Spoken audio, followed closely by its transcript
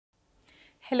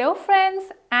Hello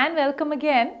friends and welcome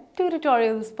again to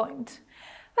Tutorials Point.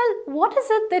 Well, what is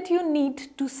it that you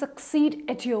need to succeed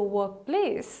at your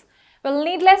workplace? Well,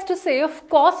 needless to say, of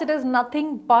course, it is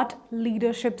nothing but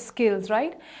leadership skills,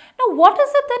 right? Now, what is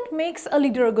it that makes a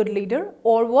leader a good leader?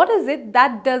 Or what is it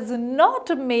that does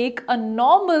not make a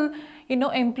normal,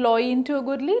 employee into a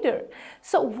good leader?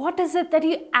 So what is it that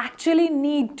you actually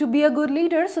need to be a good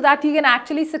leader so that you can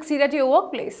actually succeed at your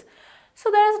workplace? So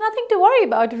there is nothing to worry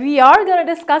about. We are going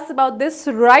to discuss about this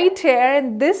right here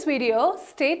in this video.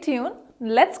 Stay tuned.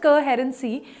 Let's go ahead and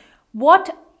see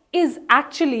what is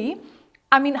actually,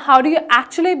 how do you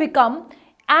actually become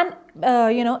an,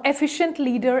 efficient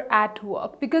leader at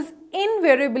work? Because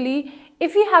invariably,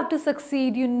 if you have to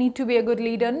succeed, you need to be a good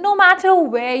leader, no matter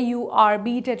where you are,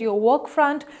 be it at your work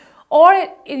front or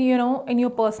in your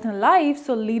personal life.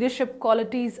 So leadership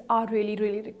qualities are really,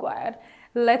 really required.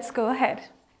 Let's go ahead.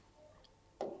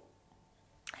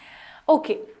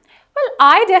 Okay, well,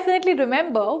 I definitely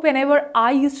remember whenever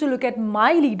I used to look at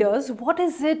my leaders, what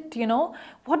is it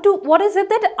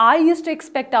that I used to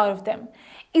expect out of them?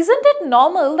 Isn't it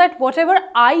normal that whatever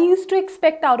I used to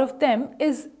expect out of them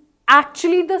is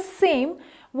actually the same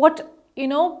what,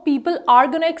 people are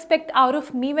going to expect out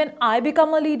of me when I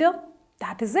become a leader?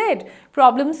 That is it.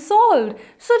 Problem solved.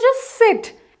 So just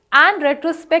sit and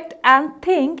retrospect and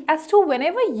think as to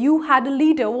whenever you had a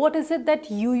leader, what is it that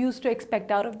you used to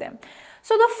expect out of them?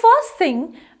 So the first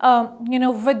thing,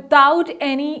 without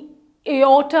any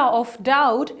iota of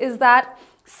doubt, is that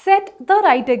set the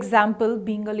right example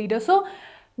being a leader. So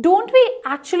don't we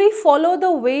actually follow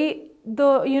the way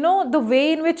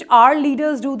in which our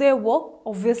leaders do their work?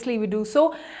 Obviously we do.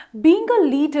 So being a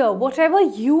leader, whatever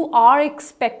you are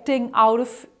expecting out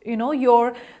of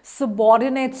your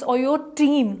subordinates or your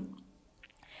team,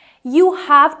 you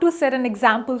have to set an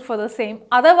example for the same.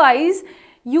 Otherwise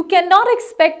you cannot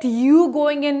expect you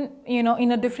going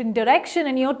in a different direction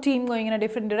and your team going in a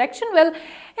different direction. Well,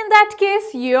 in that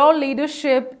case, your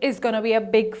leadership is going to be a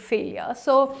big failure.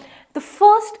 So the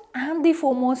first and the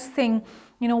foremost thing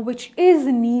which is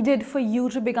needed for you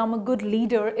to become a good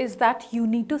leader is that you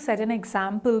need to set an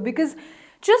example. Because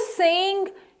just saying,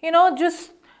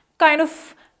 just kind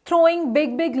of throwing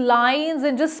big lines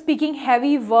and just speaking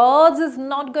heavy words is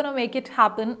not going to make it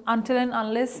happen until and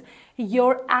unless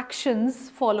your actions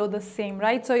follow the same,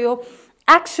 right? So your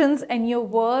actions and your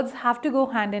words have to go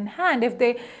hand in hand. If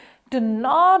they do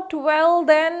not, well,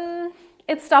 then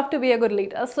it's tough to be a good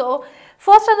leader. So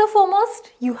first and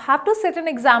foremost, you have to set an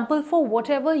example for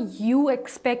whatever you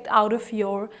expect out of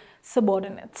your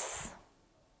subordinates.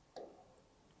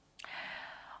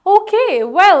 Okay,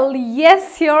 well,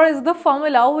 yes, here is the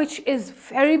formula which is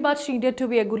very much needed to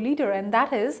be a good leader, and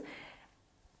that is,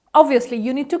 obviously,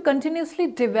 you need to continuously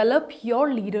develop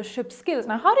your leadership skills.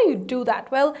 Now, how do you do that?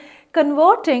 Well,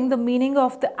 converting the meaning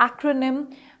of the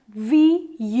acronym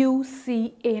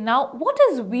VUCA. Now, what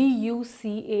is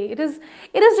VUCA? It is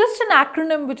just an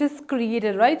acronym which is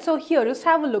created, right? So here, just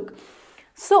have a look.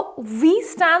 So V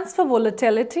stands for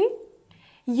volatility,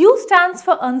 U stands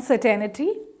for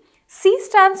uncertainty, C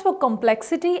stands for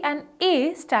complexity, and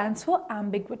A stands for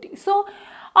ambiguity. So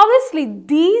obviously,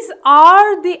 these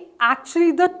are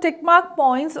actually the tick mark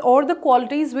points or the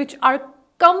qualities which are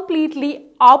completely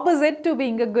opposite to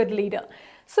being a good leader.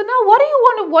 So now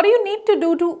what do you need to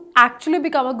do to actually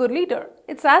become a good leader?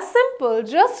 It's as simple,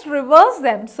 just reverse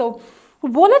them. So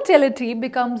volatility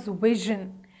becomes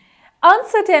vision,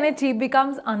 uncertainty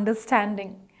becomes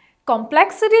understanding,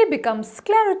 complexity becomes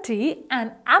clarity,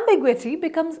 and ambiguity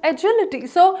becomes agility.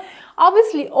 So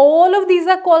obviously all of these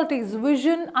are qualities: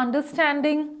 vision,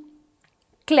 understanding,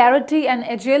 clarity, and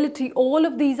agility. All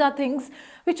of these are things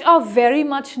which are very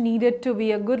much needed to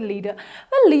be a good leader.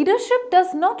 Well, leadership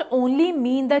does not only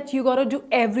mean that you got to do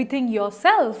everything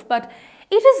yourself, but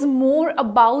it is more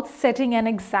about setting an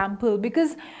example.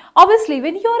 Because obviously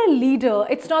when you're a leader,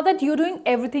 it's not that you're doing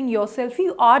everything yourself,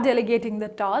 you are delegating the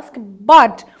task,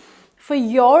 but for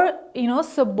your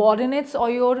subordinates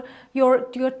or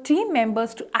your team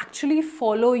members to actually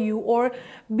follow you or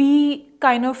be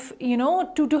kind of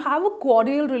to have a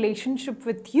cordial relationship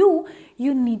with you,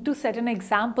 you need to set an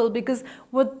example. Because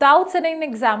without setting an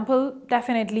example,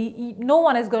 definitely no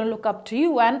one is going to look up to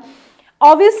you. And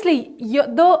obviously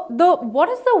what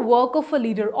is the work of a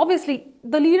leader? Obviously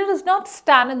the leader does not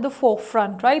stand in the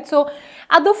forefront, right? So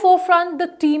at the forefront, the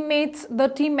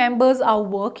team members are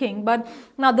working, but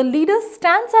now the leader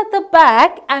stands at the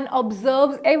back and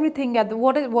observes everything at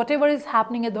whatever is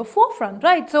happening at the forefront,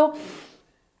 right? So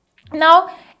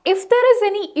now if there is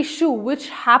any issue which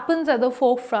happens at the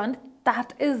forefront,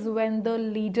 that is when the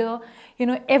leader,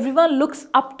 everyone looks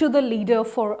up to the leader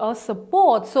for a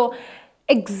support. So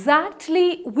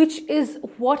exactly which is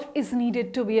what is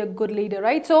needed to be a good leader,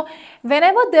 right? So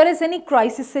whenever there is any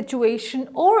crisis situation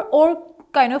or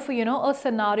kind of, you know, a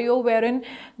scenario wherein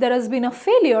there has been a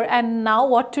failure and now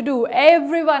what to do,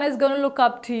 everyone is going to look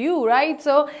up to you, right?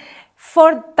 So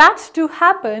for that to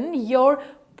happen, your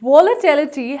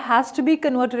volatility has to be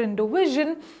converted into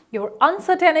vision, your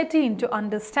uncertainty into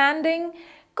understanding,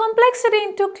 complexity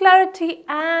into clarity,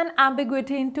 and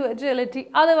ambiguity into agility.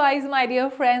 Otherwise, my dear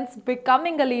friends,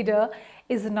 becoming a leader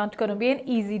is not going to be an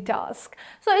easy task.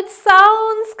 So it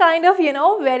sounds kind of, you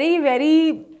know, very,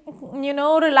 you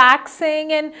know,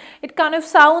 relaxing, and it kind of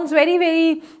sounds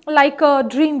very like a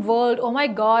dream world. Oh my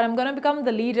God, I'm going to become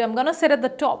the leader, I'm going to sit at the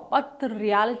top. But the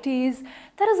reality is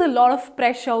there is a lot of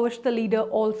pressure which the leader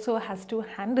also has to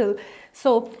handle.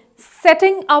 So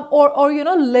setting up or you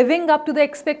know, living up to the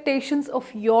expectations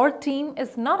of your team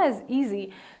is not as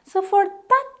easy. So for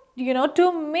that, you know,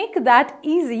 to make that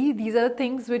easy, these are the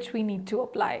things which we need to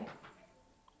apply.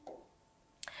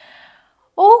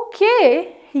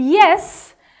 Okay,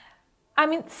 yes, I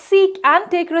mean, seek and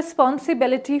take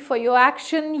responsibility for your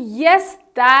action. Yes,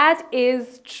 that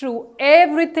is true.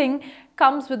 Everything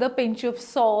comes with a pinch of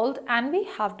salt and we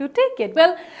have to take it.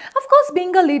 Well, of course,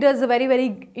 being a leader is a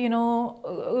very, you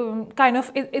know, kind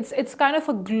of, it's kind of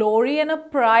a glory and a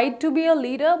pride to be a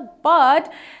leader.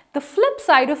 But the flip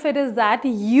side of it is that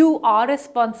you are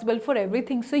responsible for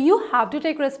everything. So you have to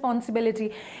take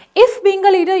responsibility. If being a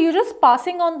leader, you're just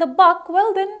passing on the buck,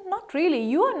 well, then not really.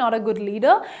 You are not a good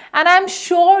leader. And I'm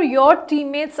sure your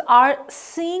teammates are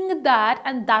seeing that,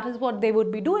 and that is what they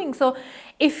would be doing. So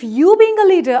if you being a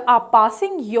leader are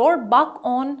passing your buck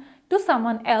on to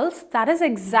someone else, that is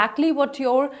exactly what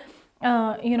your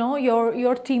you know,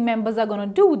 your team members are going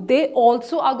to do. They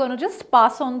also are going to just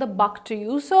pass on the buck to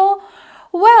you. So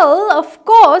well, of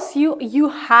course, you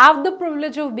have the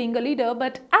privilege of being a leader,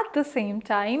 but at the same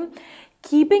time,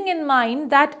 keeping in mind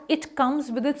that it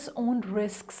comes with its own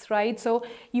risks, right? So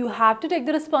you have to take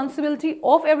the responsibility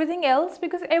of everything else,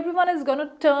 because everyone is going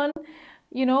to turn,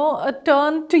 you know,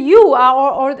 turn to you,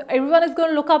 or everyone is going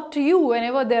to look up to you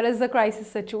whenever there is a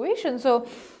crisis situation. So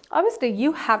obviously,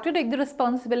 you have to take the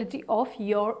responsibility of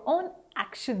your own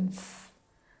actions.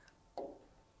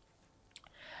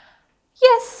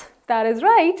 Yes, that is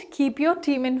right. Keep your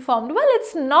team informed. Well,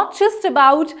 it's not just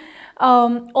about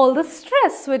all the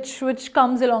stress which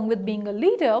comes along with being a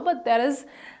leader, but there is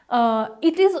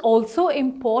it is also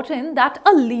important that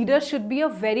a leader should be a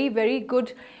very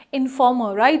good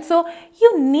informer, right? So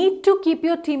you need to keep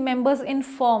your team members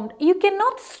informed. You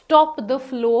cannot stop the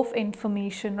flow of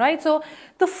information, right? So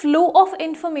the flow of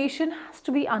information has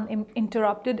to be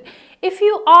uninterrupted. If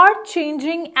you are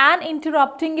changing and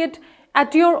interrupting it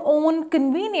at your own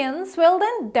convenience, well,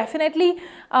 then definitely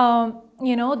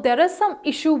you know, there is some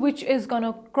issue which is going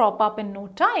to crop up in no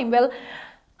time. Well,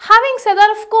 having said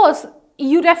that, of course,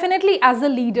 you definitely, as a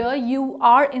leader, you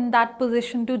are in that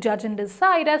position to judge and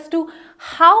decide as to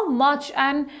how much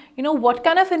and, you know, what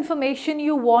kind of information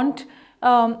you want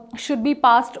should be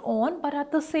passed on. But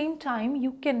at the same time,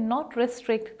 you cannot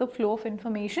restrict the flow of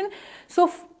information.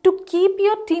 So to keep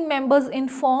your team members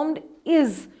informed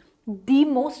is the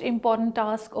most important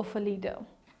task of a leader.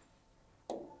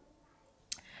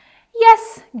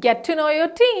 Yes, get to know your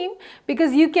team,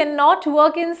 because you cannot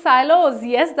work in silos.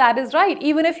 Yes, that is right.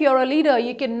 Even if you're a leader,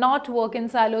 you cannot work in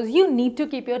silos. You need to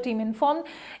keep your team informed.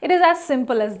 It is as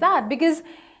simple as that, because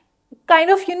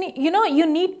kind of you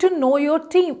need to know your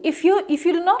team. If you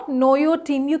do not know your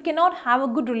team, you cannot have a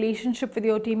good relationship with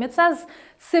your team. It's as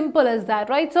simple as that,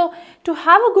 right? So to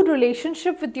have a good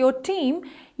relationship with your team,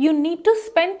 you need to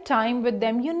spend time with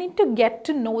them. You need to get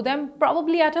to know them,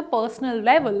 probably at a personal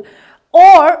level,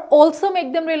 or also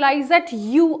make them realize that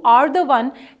you are the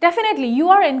one. Definitely you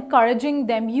are encouraging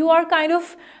them, you are kind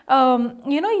of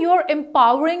you know, you're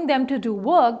empowering them to do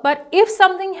work. But if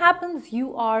something happens,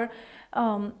 you are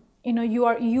you know,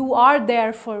 you are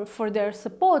there for their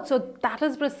support. So that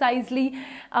is precisely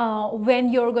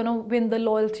when you're going to win the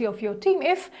loyalty of your team.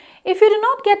 If you do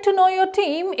not get to know your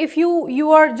team, if you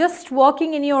are just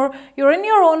working in you're in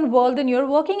your own world and you're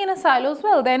working in a silo as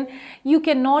well, then you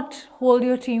cannot hold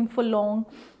your team for long.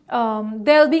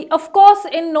 There'll be, of course,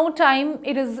 in no time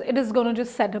it is going to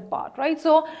just set apart, right?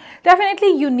 So definitely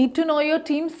you need to know your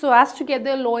team so as to get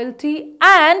their loyalty.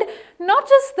 And not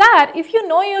just that, if you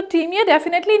know your team, you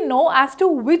definitely know as to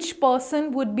which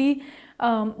person would be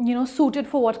you know, suited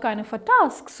for what kind of a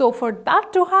task. So for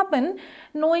that to happen,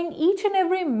 knowing each and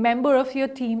every member of your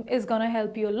team is going to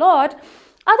help you a lot.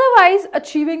 Otherwise,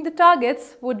 achieving the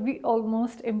targets would be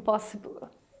almost impossible.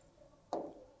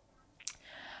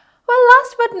 Well,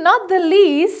 last but not the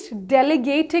least,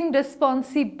 delegating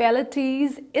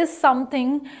responsibilities is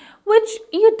something which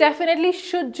you definitely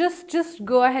should just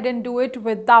go ahead and do it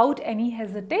without any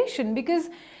hesitation, because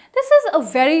this is a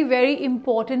very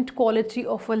important quality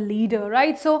of a leader,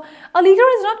 right? So a leader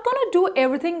is not going to do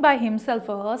everything by himself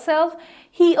or herself.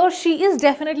 He or she is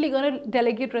definitely going to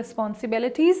delegate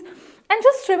responsibilities. And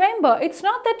just remember, it's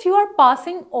not that you are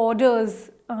passing orders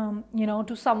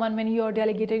to someone when you are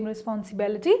delegating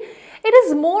responsibility. It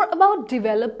is more about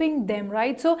developing them,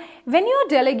 right? So when you are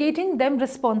delegating them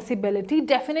responsibility,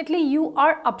 definitely you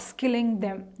are upskilling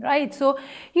them, right? So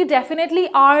you definitely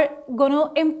are going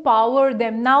to empower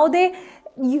them. Now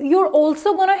you're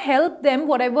also going to help them,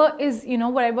 whatever is,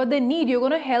 whatever they need, you're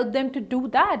going to help them to do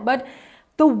that. But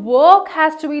the work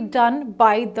has to be done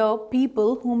by the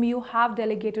people whom you have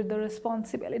delegated the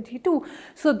responsibility to.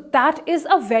 So that is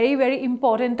a very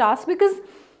important task, because,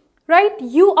 right,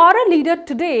 you are a leader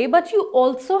today, but you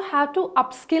also have to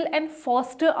upskill and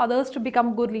foster others to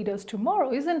become good leaders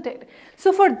tomorrow, isn't it?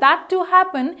 So for that to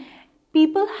happen,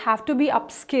 people have to be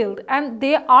upskilled, and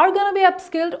they are going to be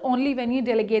upskilled only when you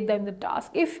delegate them the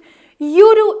task. If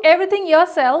you do everything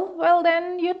yourself, well,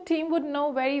 then your team would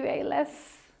know very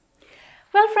less.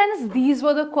 Well, friends, these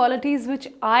were the qualities which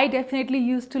I definitely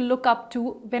used to look up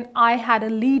to when I had a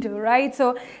leader, right?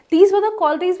 So these were the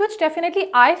qualities which definitely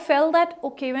I felt that,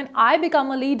 okay, when I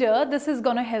become a leader, this is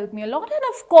going to help me a lot. And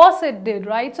of course it did,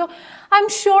 right? So I'm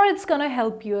sure it's going to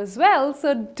help you as well.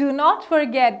 So do not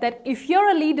forget that if you're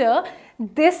a leader,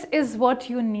 this is what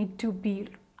you need to be.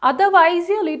 Otherwise,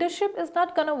 your leadership is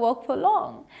not going to work for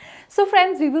long. So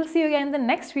friends, we will see you again in the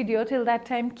next video. Till that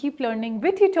time, keep learning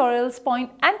with tutorials, Point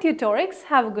and Tutorix.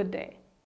 Have a good day.